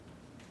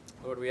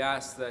Lord, we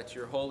ask that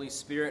your Holy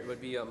Spirit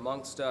would be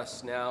amongst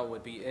us now,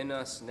 would be in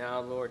us now,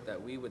 Lord, that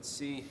we would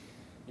see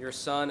your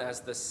Son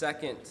as the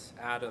second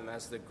Adam,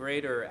 as the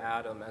greater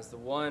Adam, as the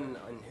one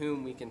in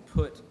whom we can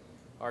put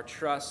our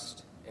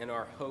trust and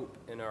our hope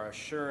and our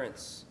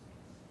assurance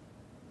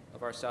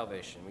of our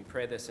salvation. We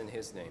pray this in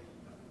his name.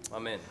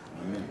 Amen.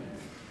 Amen.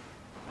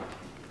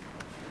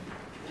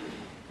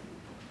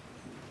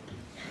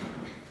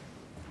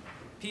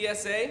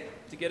 PSA,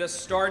 to get us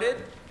started,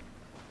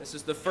 this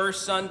is the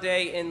first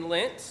Sunday in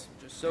Lent,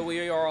 just so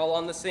we are all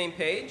on the same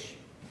page.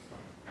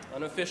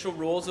 Unofficial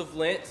rules of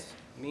Lent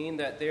mean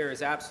that there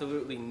is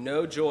absolutely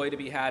no joy to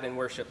be had in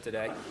worship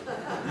today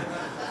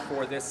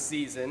for this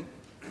season,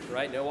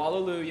 right? No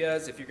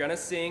hallelujahs. If you're going to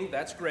sing,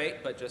 that's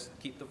great, but just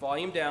keep the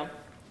volume down.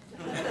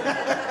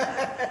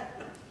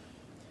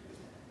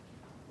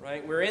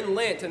 Right? We're in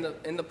Lent,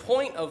 and the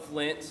point of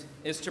Lent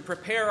is to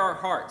prepare our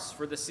hearts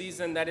for the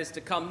season that is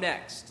to come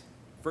next,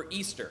 for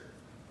Easter,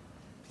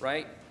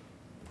 right?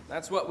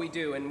 That's what we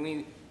do,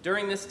 and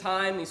during this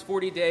time, these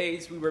 40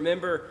 days, we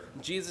remember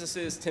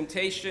Jesus'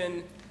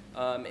 temptation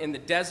in the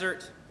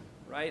desert,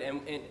 right?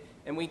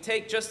 And we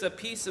take just a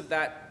piece of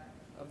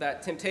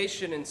that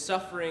temptation and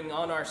suffering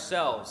on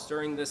ourselves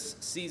during this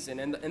season.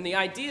 And the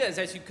idea is,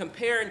 as you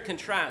compare and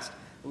contrast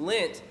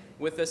Lent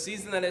with the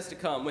season that is to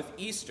come, with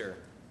Easter,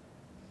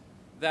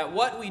 that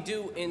what we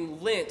do in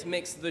Lent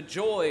makes the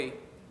joy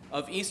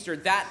of Easter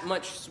that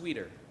much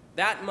sweeter,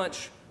 that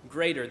much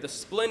greater. The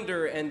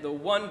splendor and the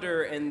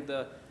wonder and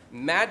the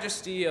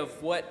majesty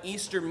of what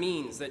Easter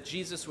means, that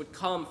Jesus would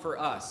come for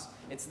us,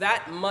 it's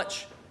that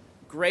much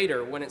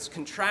greater when it's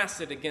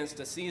contrasted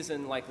against a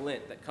season like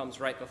Lent that comes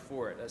right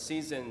before it, a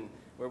season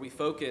where we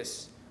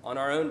focus on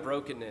our own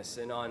brokenness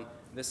and on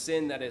the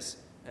sin that has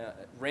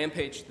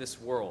rampaged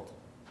this world.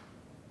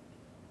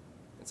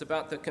 It's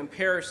about the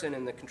comparison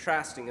and the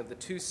contrasting of the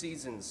two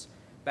seasons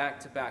back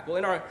to back. Well,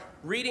 in our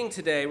reading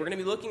today, we're going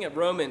to be looking at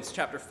Romans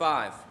chapter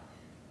 5,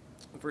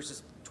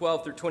 verses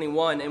 12 through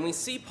 21, and we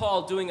see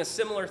Paul doing a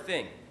similar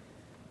thing.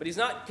 But he's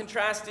not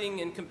contrasting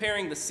and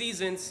comparing the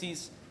seasons,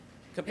 he's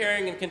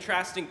comparing and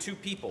contrasting two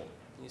people.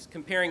 He's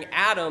comparing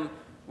Adam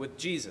with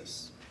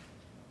Jesus.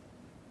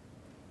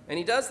 And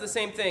he does the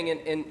same thing,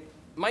 and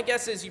my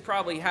guess is you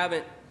probably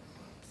haven't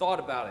thought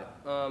about it.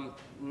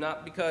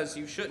 Not because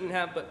you shouldn't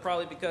have, but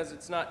probably because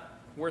it's not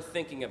worth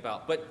thinking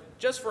about. But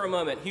just for a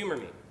moment, humor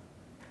me.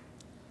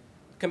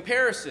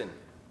 Comparison,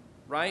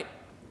 right?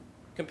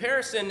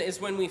 Comparison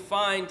is when we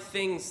find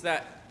things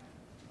that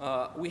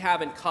we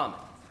have in common.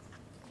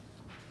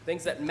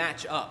 Things that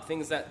match up,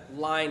 things that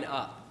line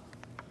up,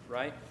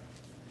 right?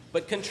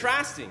 But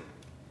contrasting,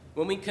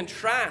 when we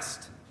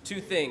contrast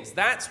two things,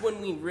 that's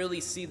when we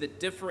really see the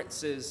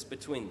differences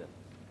between them.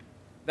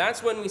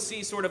 That's when we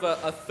see sort of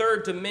a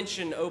third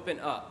dimension open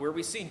up, where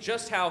we see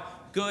just how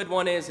good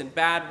one is and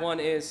bad one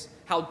is,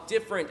 how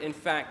different, in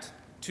fact,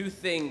 two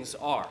things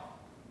are.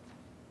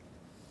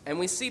 And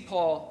we see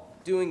Paul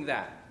doing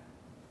that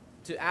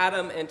to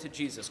Adam and to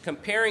Jesus,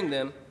 comparing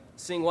them,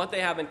 seeing what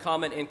they have in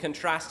common, and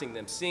contrasting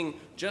them, seeing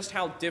just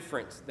how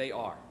different they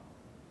are.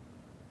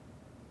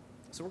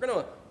 So we're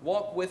going to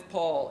walk with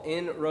Paul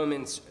in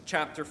Romans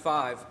chapter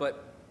 5,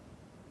 but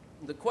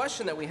the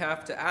question that we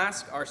have to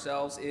ask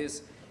ourselves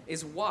is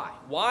why?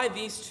 Why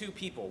these two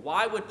people?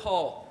 Why would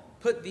Paul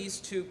put these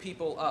two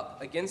people up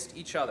against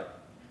each other?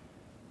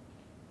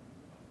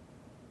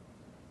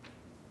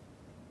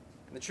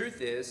 And the truth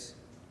is,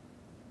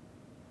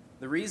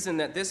 the reason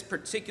that this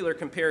particular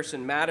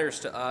comparison matters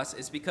to us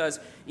is because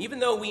even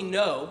though we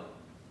know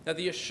that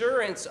the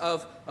assurance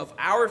of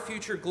our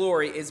future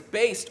glory is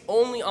based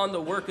only on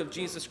the work of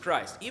Jesus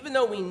Christ, even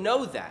though we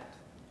know that,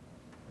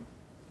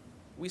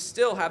 we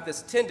still have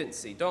this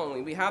tendency, don't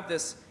we? We have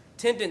this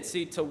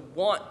tendency to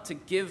want to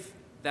give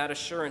that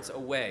assurance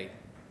away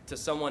to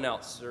someone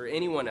else or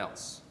anyone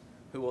else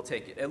who will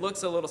take it. It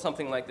looks a little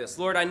something like this.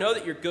 Lord, I know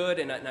that you're good,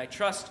 and I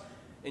trust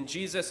in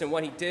Jesus and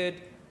what he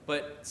did,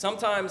 but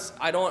sometimes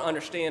I don't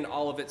understand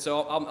all of it,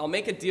 so I'll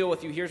make a deal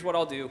with you. Here's what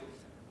I'll do.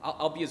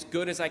 I'll be as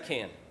good as I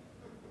can.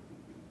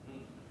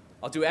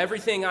 I'll do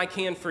everything I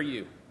can for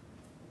you.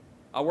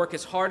 I'll work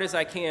as hard as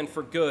I can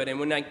for good, and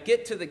when I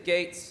get to the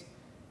gates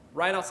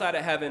right outside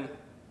of heaven,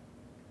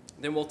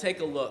 then we'll take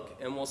a look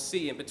and we'll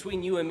see. And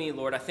between you and me,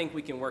 Lord, I think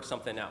we can work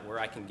something out where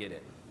I can get in.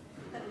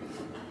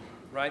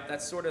 Right?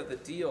 That's sort of the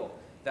deal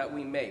that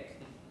we make.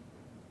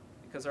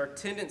 Because our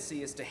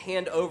tendency is to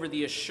hand over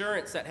the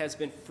assurance that has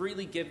been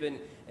freely given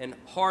and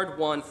hard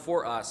won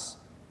for us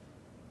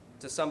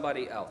to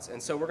somebody else.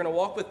 And so we're going to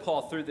walk with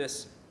Paul through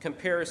this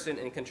comparison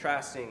and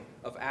contrasting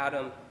of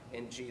Adam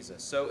and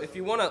Jesus. So if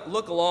you want to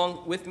look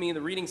along with me, the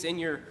reading's in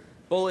your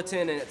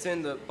bulletin and it's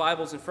in the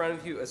Bibles in front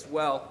of you as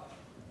well.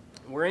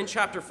 We're in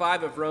chapter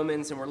 5 of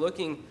Romans, and we're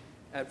looking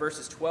at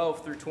verses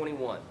 12 through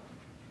 21.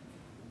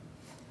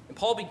 And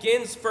Paul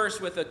begins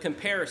first with a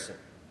comparison.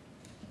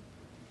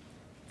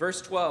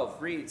 Verse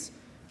 12 reads,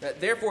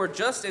 that therefore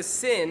just as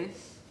sin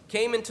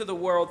came into the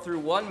world through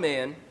one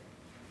man,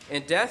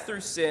 and death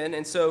through sin,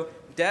 and so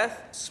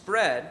death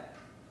spread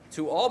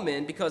to all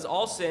men because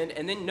all sinned.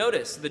 And then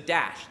notice the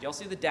dash. Y'all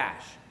see the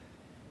dash?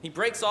 He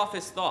breaks off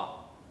his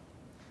thought.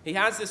 He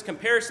has this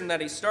comparison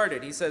that he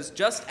started. He says,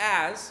 just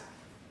as,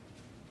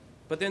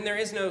 but then there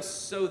is no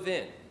so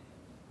then.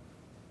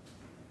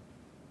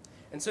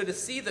 And so to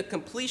see the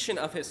completion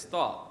of his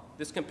thought,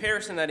 this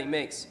comparison that he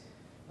makes,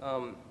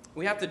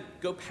 we have to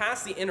go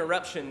past the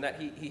interruption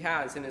that he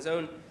has in his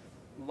own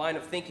line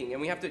of thinking,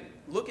 and we have to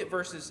look at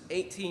verses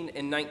 18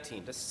 and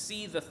 19 to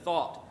see the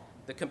thought,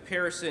 the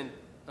comparison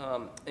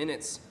in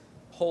its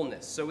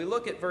wholeness. So we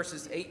look at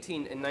verses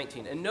 18 and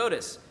 19, and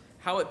notice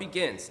how it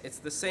begins. It's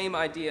the same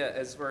idea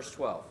as verse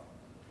 12.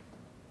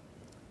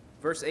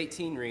 Verse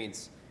 18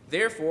 reads,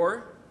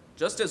 "Therefore,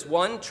 just as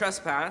one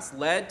trespass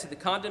led to the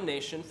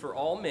condemnation for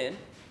all men,"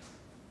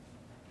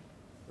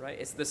 right?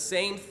 It's the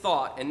same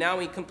thought, and now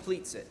he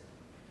completes it.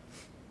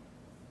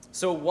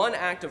 "So one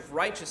act of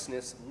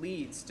righteousness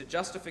leads to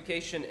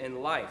justification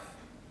and life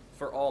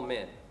for all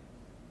men."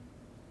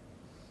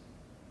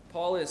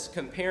 Paul is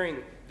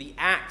comparing the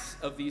acts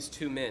of these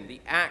two men,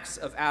 the acts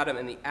of Adam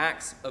and the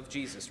acts of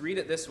Jesus. Read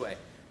it this way.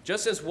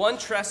 Just as one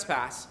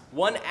trespass,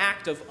 one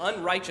act of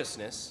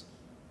unrighteousness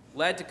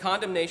led to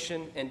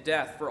condemnation and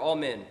death for all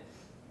men,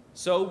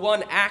 so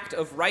one act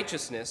of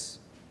righteousness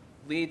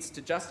leads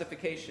to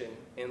justification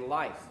and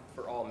life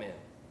for all men.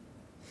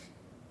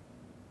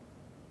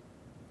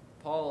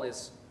 Paul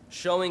is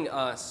showing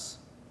us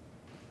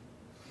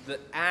the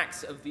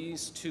acts of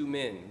these two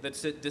men, the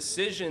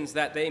decisions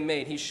that they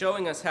made. He's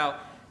showing us how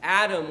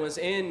Adam was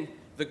in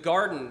the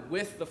garden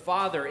with the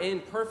Father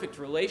in perfect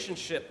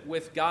relationship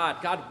with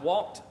God. God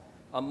walked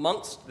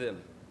amongst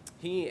them,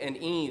 he and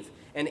Eve.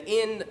 And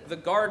in the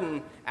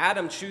garden,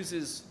 Adam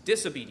chooses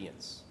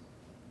disobedience.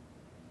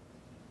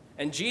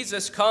 And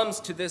Jesus comes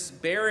to this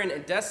barren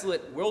and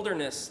desolate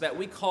wilderness that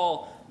we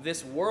call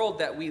this world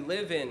that we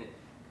live in.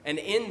 And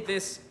in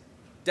this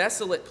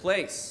desolate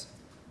place,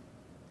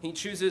 he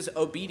chooses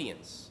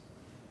obedience.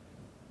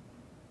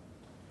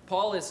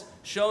 Paul is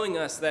showing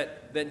us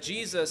that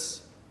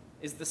Jesus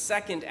is the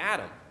second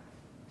Adam.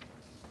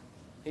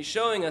 He's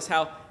showing us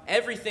how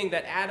everything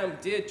that Adam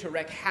did to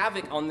wreak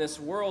havoc on this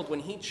world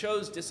when he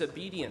chose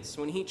disobedience,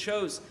 when he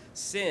chose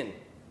sin,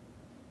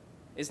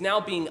 is now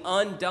being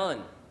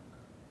undone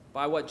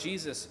by what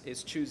Jesus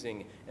is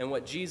choosing and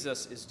what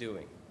Jesus is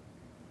doing.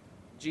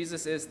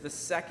 Jesus is the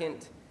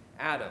second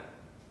Adam.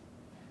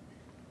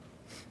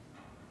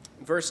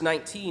 Verse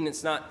 19,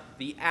 it's not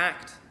the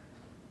act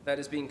that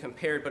is being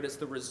compared, but it's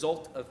the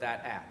result of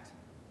that act.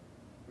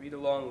 Read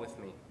along with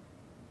me.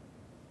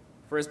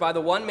 "For as by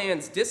the one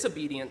man's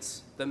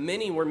disobedience the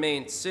many were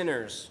made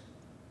sinners,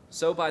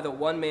 so by the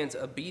one man's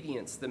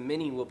obedience the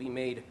many will be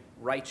made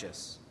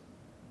righteous."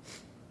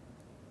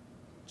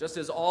 Just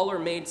as all are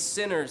made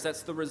sinners,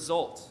 that's the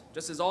result.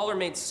 Just as all are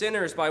made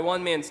sinners by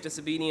one man's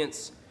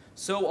disobedience,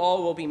 so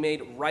all will be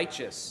made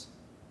righteous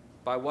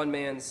by one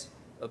man's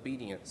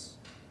obedience.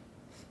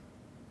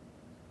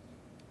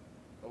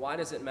 Why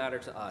does it matter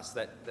to us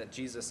that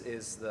Jesus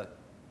is the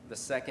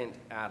second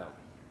Adam?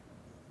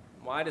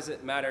 Why does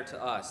it matter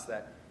to us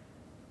that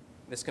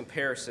this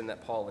comparison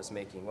that Paul is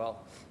making?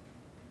 Well,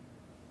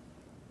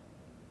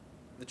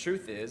 the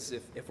truth is,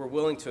 if we're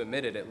willing to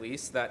admit it at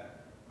least, that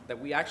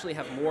we actually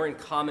have more in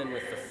common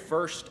with the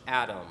first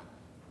Adam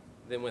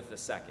than with the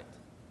second.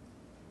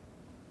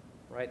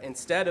 Right?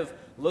 Instead of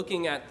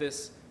looking at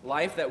this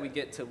life that we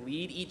get to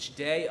lead each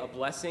day a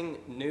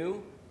blessing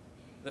new,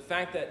 the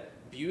fact that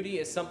beauty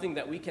is something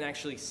that we can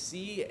actually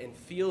see and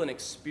feel and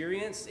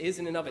experience is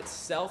in and of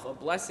itself a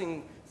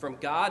blessing from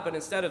God. But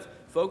instead of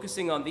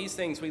focusing on these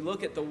things, we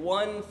look at the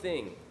one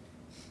thing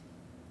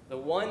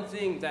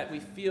that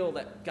we feel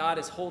that God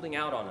is holding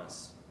out on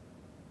us,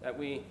 that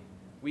we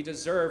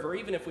deserve, or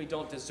even if we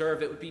don't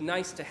deserve, it would be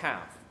nice to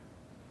have.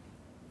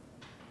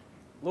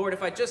 Lord,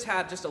 if I just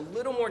had just a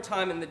little more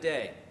time in the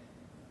day,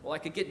 well, I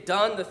could get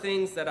done the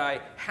things that I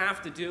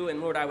have to do,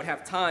 and Lord, I would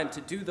have time to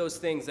do those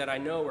things that I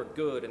know are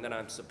good and that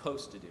I'm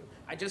supposed to do.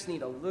 I just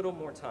need a little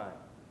more time.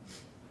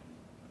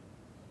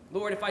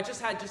 Lord, if I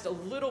just had just a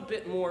little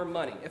bit more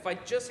money, if I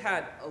just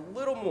had a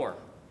little more,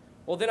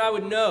 well, then I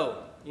would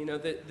know,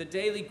 that the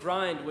daily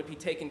grind would be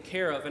taken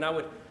care of, and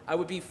I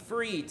would be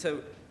free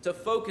to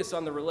focus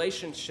on the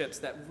relationships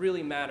that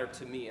really matter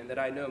to me and that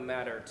I know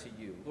matter to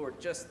you.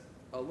 Lord, just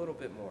a little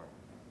bit more.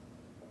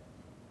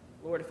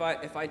 Lord,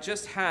 if I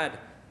just had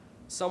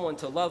someone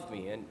to love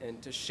me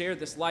and to share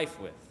this life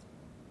with,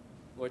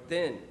 Lord,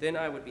 then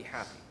I would be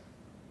happy.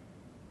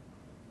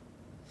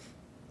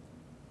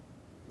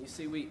 You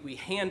see, we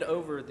hand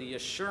over the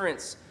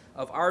assurance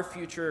of our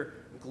future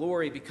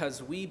glory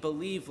because we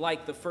believe,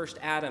 like the first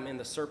Adam, in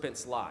the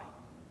serpent's lie.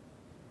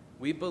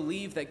 We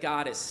believe that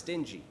God is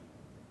stingy.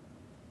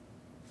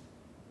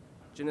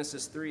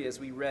 Genesis 3, as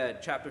we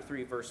read, chapter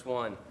 3, verse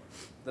 1,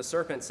 the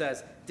serpent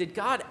says, "Did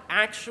God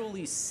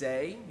actually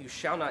say, 'You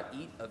shall not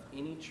eat of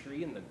any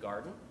tree in the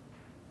garden'?"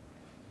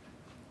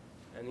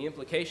 And the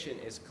implication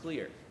is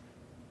clear.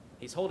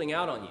 He's holding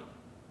out on you.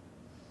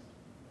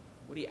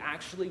 Would he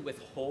actually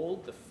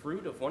withhold the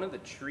fruit of one of the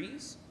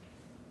trees?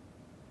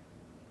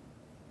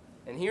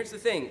 And here's the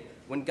thing.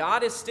 When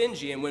God is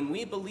stingy and when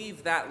we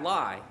believe that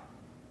lie,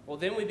 well,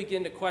 then we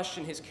begin to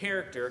question his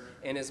character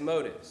and his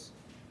motives.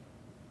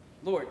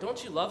 Lord,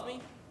 don't you love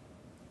me?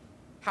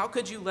 How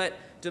could you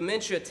let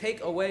dementia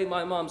take away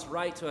my mom's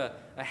right to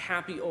a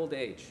happy old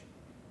age?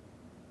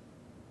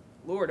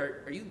 Lord,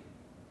 are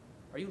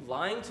you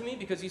lying to me?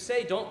 Because you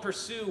say don't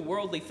pursue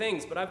worldly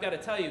things, but I've got to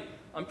tell you,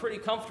 I'm pretty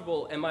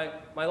comfortable, and my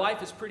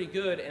life is pretty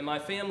good, and my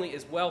family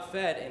is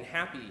well-fed and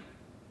happy,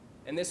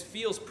 and this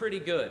feels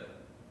pretty good.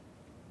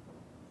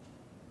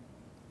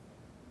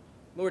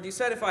 Lord, you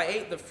said if I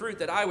ate the fruit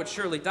that I would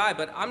surely die,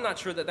 but I'm not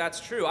sure that that's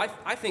true.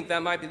 I think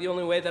that might be the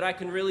only way that I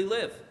can really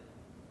live.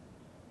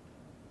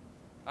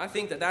 I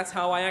think that that's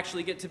how I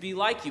actually get to be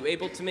like you,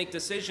 able to make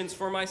decisions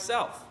for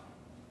myself,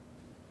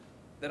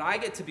 that I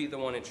get to be the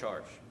one in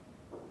charge.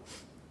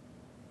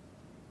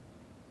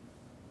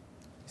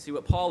 See,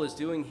 what Paul is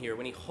doing here,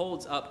 when he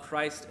holds up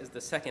Christ as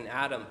the second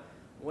Adam,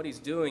 what he's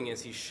doing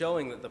is he's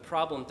showing that the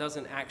problem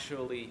doesn't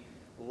actually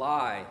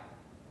lie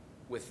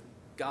with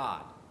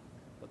God,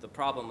 but the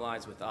problem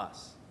lies with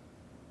us.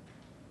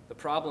 The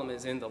problem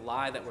is in the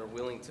lie that we're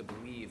willing to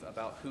believe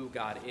about who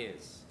God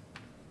is.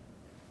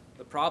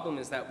 The problem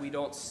is that we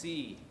don't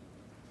see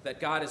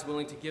that God is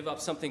willing to give up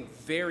something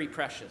very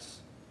precious,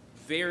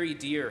 very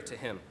dear to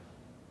him,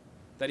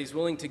 that he's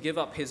willing to give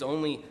up his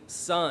only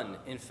son,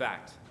 in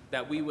fact,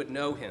 that we would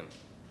know him.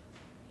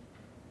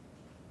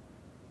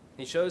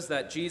 He shows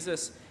that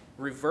Jesus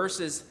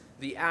reverses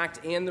the act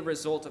and the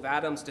result of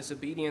Adam's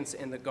disobedience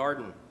in the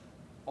garden.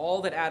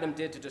 All that Adam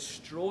did to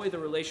destroy the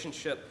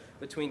relationship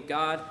between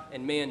God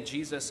and man,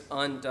 Jesus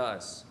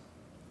undoes.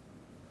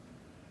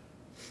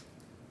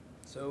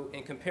 So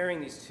in comparing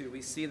these two,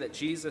 we see that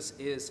Jesus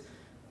is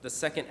the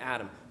second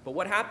Adam. But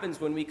what happens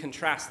when we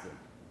contrast them?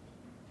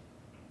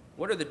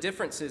 What are the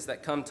differences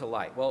that come to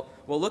light? Well,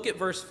 look at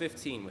verse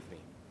 15 with me.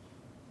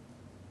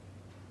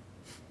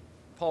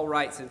 Paul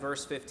writes in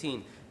verse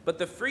 15, "But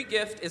the free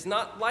gift is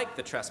not like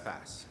the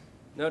trespass."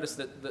 Notice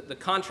that the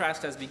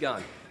contrast has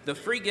begun. The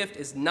free gift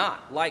is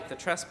not like the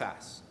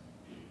trespass.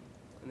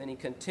 And then he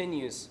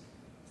continues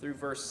through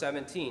verse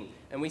 17.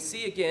 And we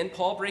see again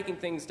Paul breaking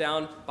things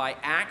down by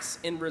acts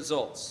and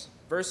results.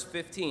 Verse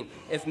 15,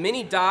 "If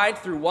many died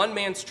through one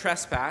man's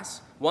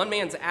trespass, one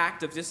man's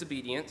act of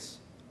disobedience,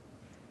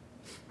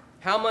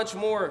 how much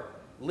more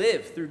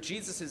live through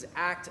Jesus'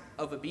 act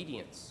of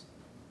obedience?"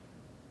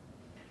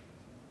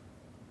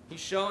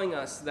 He's showing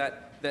us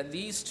that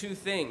these two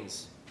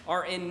things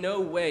are in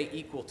no way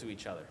equal to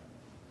each other.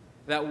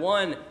 That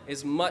one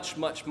is much,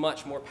 much,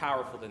 much more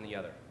powerful than the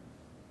other.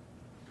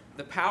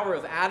 The power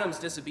of Adam's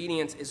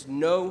disobedience is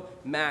no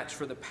match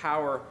for the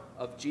power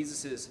of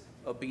Jesus'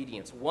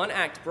 obedience. One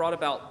act brought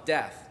about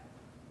death.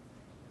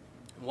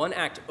 One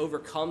act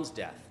overcomes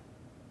death.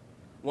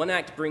 One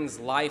act brings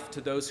life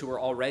to those who are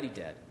already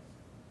dead.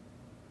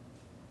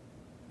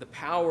 The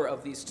power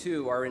of these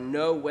two are in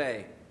no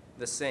way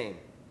the same.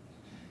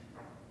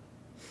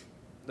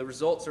 The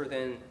results are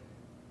then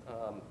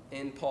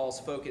in Paul's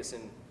focus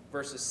in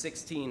verses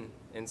 16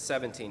 and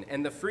 17.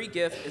 "And the free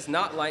gift is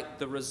not like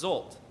the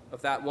result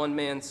of that one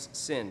man's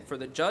sin. For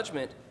the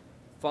judgment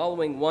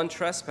following one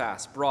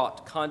trespass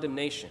brought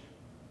condemnation.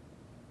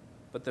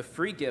 But the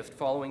free gift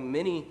following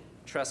many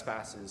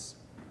trespasses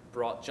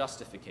brought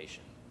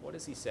justification." What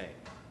is he saying?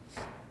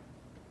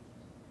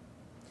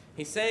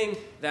 He's saying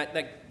that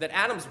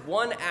Adam's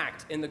one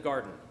act in the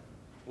garden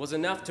was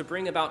enough to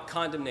bring about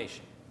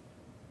condemnation.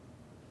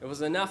 It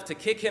was enough to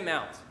kick him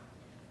out,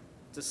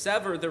 to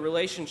sever the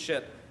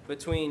relationship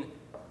between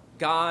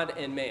God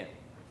and man.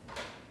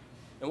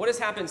 And what has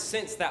happened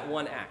since that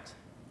one act?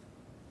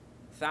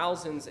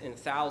 Thousands and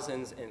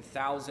thousands and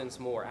thousands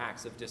more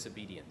acts of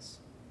disobedience.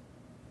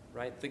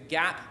 Right? The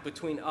gap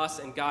between us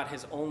and God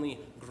has only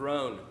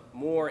grown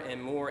more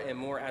and more and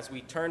more as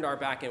we turned our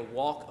back and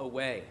walk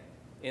away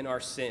in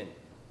our sin,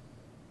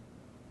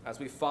 as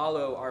we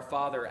follow our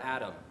father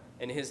Adam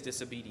and his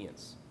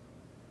disobedience.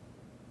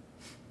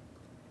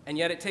 And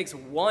yet it takes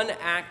one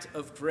act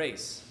of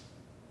grace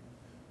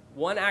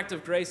on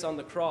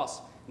the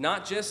cross,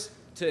 not just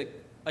to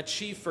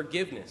achieve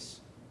forgiveness,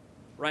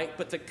 right,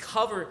 but to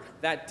cover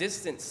that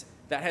distance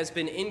that has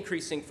been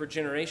increasing for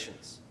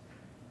generations,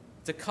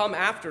 to come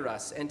after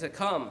us and to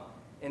come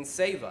and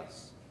save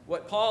us.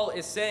 What Paul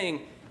is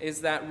saying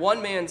is that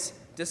one man's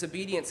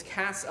disobedience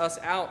casts us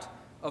out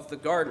of the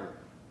garden,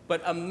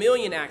 but a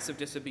million acts of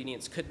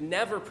disobedience could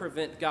never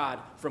prevent God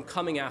from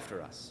coming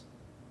after us.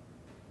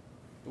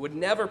 It would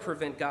never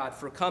prevent God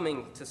from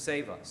coming to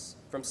save us,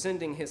 from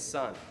sending his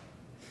son.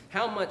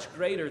 How much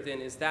greater then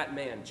is that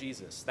man,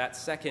 Jesus, that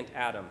second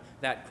Adam,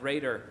 that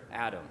greater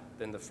Adam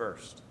than the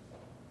first?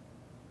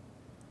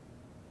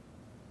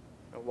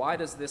 Now, why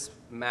does this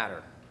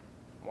matter?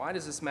 Why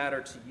does this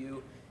matter to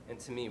you and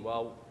to me?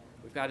 Well,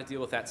 we've got to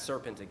deal with that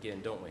serpent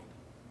again, don't we?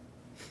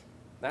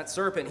 That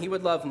serpent, he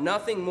would love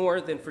nothing more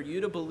than for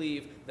you to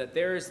believe that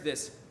there is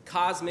this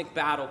cosmic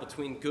battle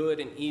between good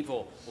and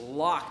evil,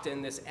 locked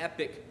in this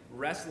epic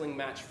wrestling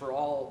match for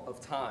all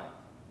of time.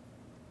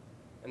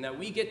 And that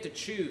we get to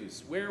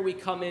choose where we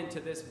come into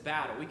this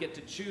battle. We get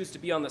to choose to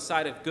be on the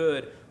side of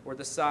good or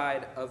the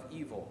side of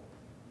evil.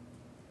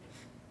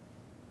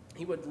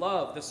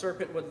 The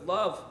serpent would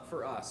love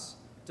for us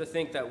to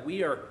think that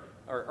we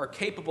are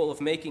capable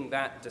of making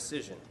that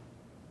decision.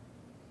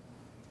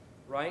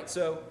 Right?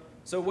 So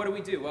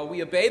what do? Well,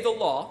 we obey the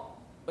law,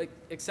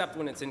 except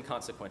when it's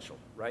inconsequential,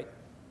 right?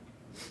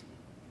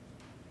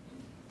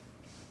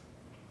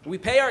 We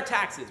pay our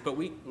taxes, but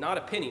not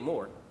a penny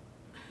more.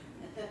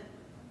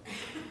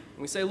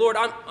 We say, Lord,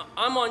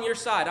 I'm on your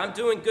side. I'm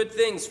doing good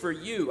things for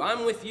you.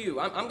 I'm with you.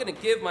 I'm going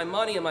to give my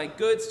money and my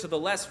goods to the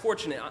less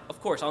fortunate. Of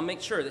course, I'll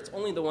make sure that it's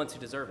only the ones who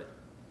deserve it.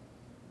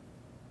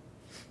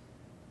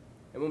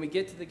 And when we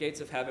get to the gates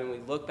of heaven, we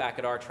look back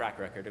at our track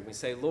record and we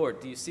say, Lord,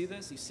 do you see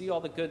this? You see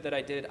all the good that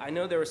I did? I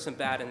know there was some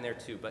bad in there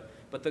too,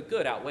 but the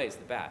good outweighs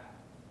the bad.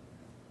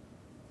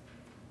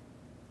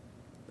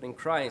 But in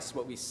Christ,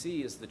 what we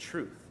see is the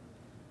truth.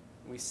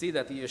 We see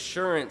that the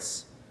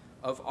assurance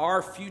of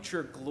our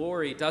future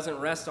glory doesn't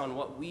rest on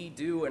what we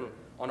do and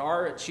on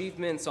our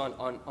achievements,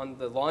 on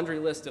the laundry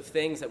list of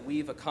things that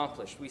we've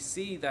accomplished. We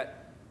see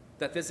that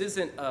this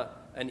isn't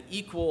an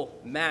equal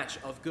match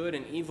of good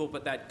and evil,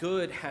 but that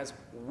good has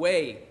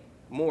way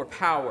more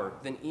power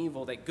than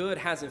evil, that good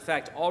has in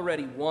fact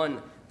already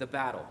won the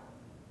battle.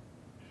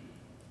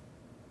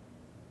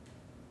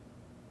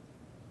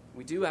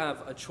 We do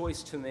have a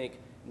choice to make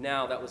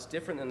now that was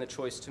different than the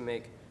choice to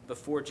make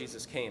before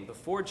Jesus came.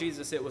 Before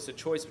Jesus, it was a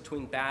choice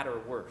between bad or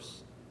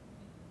worse.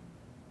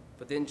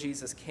 But then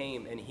Jesus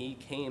came, and he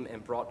came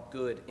and brought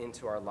good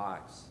into our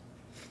lives.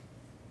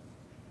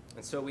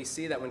 And so we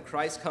see that when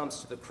Christ comes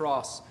to the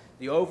cross,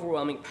 the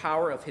overwhelming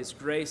power of his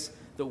grace,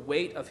 the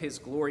weight of his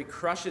glory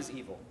crushes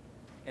evil,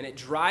 and it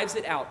drives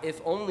it out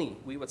if only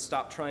we would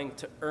stop trying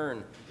to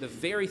earn the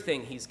very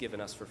thing he's given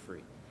us for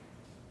free.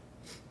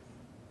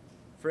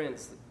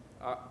 Friends,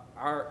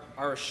 our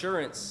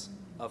assurance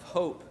of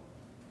hope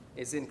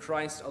is in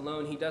Christ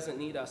alone. He doesn't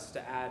need us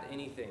to add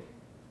anything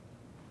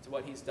to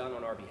what he's done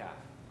on our behalf.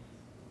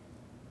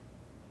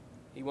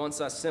 He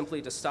wants us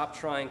simply to stop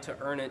trying to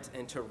earn it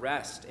and to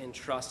rest and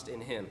trust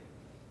in him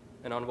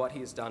and on what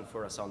he has done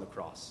for us on the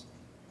cross.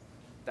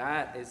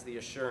 That is the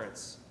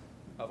assurance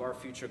of our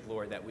future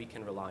glory that we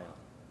can rely on.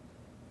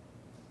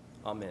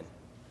 Amen.